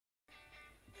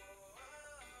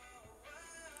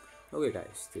Okay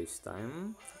guys, this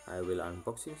time I will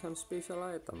unboxing some special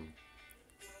item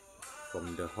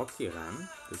from the hockey run.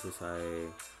 This is I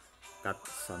cut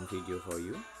some video for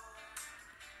you.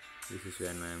 This is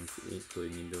when I'm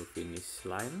going into finish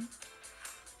line,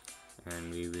 and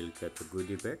we will get the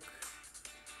goodie bag,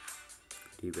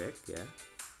 yeah.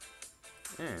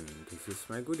 And this is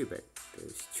my goodie bag.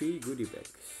 There's 3 goodie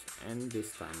bags, and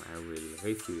this time I will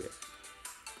review it.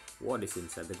 What is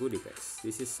inside the goodie bags?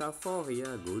 This is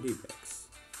Saphoria goodie bags.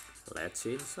 Let's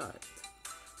see inside.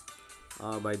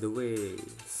 By the way,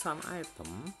 some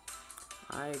item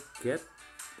I get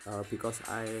because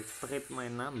I print my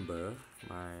number,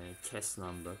 my chest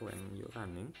number when you're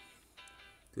running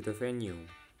to the venue.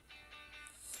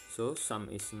 So some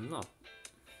is not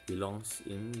belongs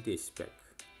in this bag.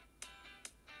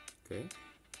 Okay,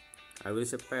 I will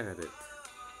separate it.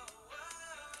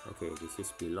 Okay, this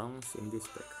is belongs in this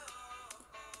bag.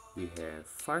 We have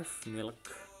 5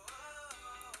 milk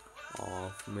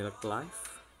of Milk Life.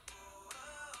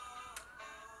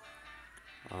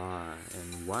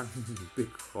 And 1 big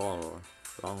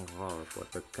long roll for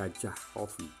the Gajah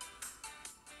coffee,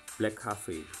 black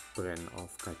coffee brand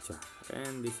of Gajah,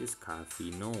 and this is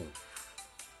Cavino.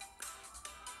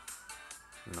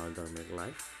 Another Milk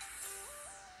Life,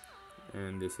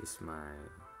 and this is my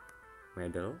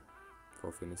medal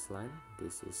for finish line.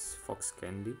 This is Fox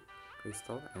Candy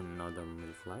Crystal and another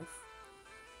Milk Life,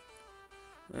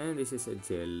 and this is a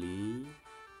jelly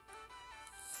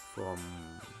from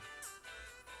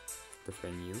the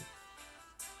venue.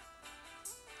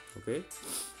 Okay,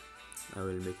 I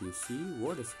will make you see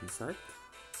what is inside.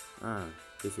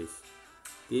 This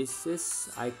is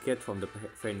I get from the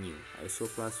venue.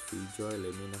 Isoplus, Joy,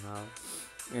 Mineral,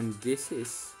 and this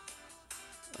is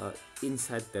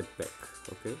inside that bag.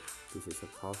 Okay, this is a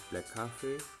black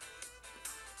coffee,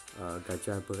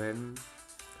 Gajah brand,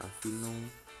 Cavino,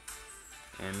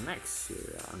 and next we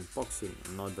are unboxing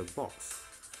another box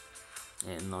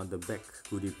and another bag,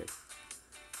 goodie bag.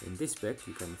 In this bag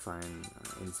you can find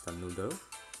instant noodle,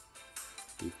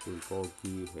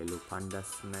 bulgogi, Hello Panda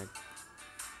snack,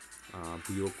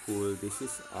 Biocool. This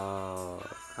is a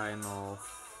kind of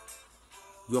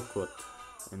yogurt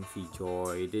and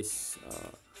Joy. This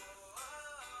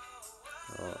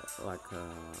like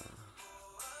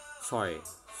soy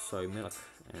milk,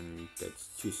 and that's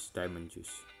juice, diamond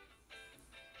juice.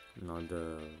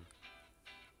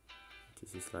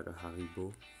 This is like a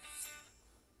Haribo.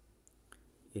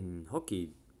 In hockey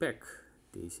bag,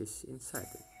 this is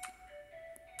inside it.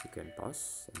 You can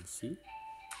toss and see.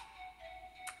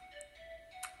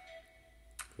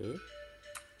 Okay,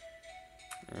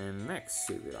 and next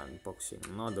we will unboxing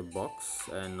another box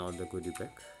and another goodie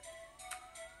bag.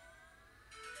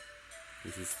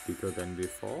 This is bigger than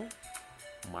before,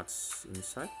 much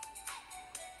inside.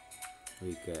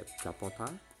 We get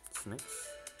Chapota snacks,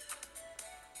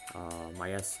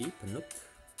 Mayasi penut.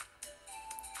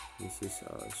 This is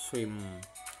shrimp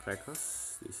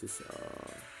crackers. This is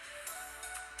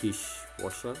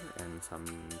dishwasher and some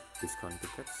discount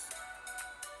tickets,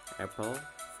 apple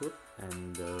fruit,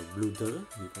 and bluder.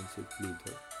 You can see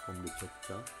bluder from the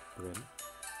Jogja brand,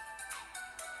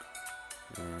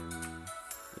 and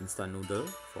instant noodle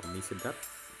for Misedap,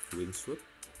 Wingsuit,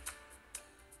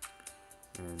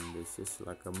 and this is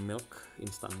like a milk,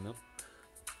 instant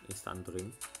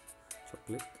drink,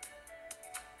 chocolate.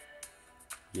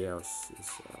 Yes,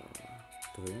 is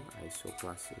drink.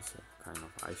 Isoplus is a kind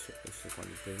of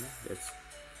isotonic drink. That's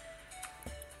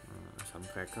some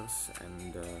crackers,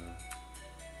 and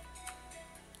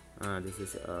this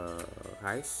is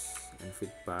rice and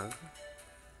fit bar.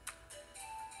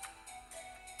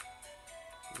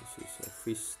 This is a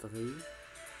fish curry,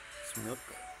 milk,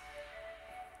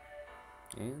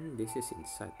 and this is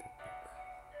inside the bag.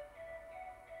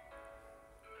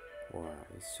 Wow,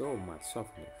 it's so much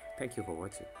softness. Thank you for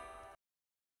watching.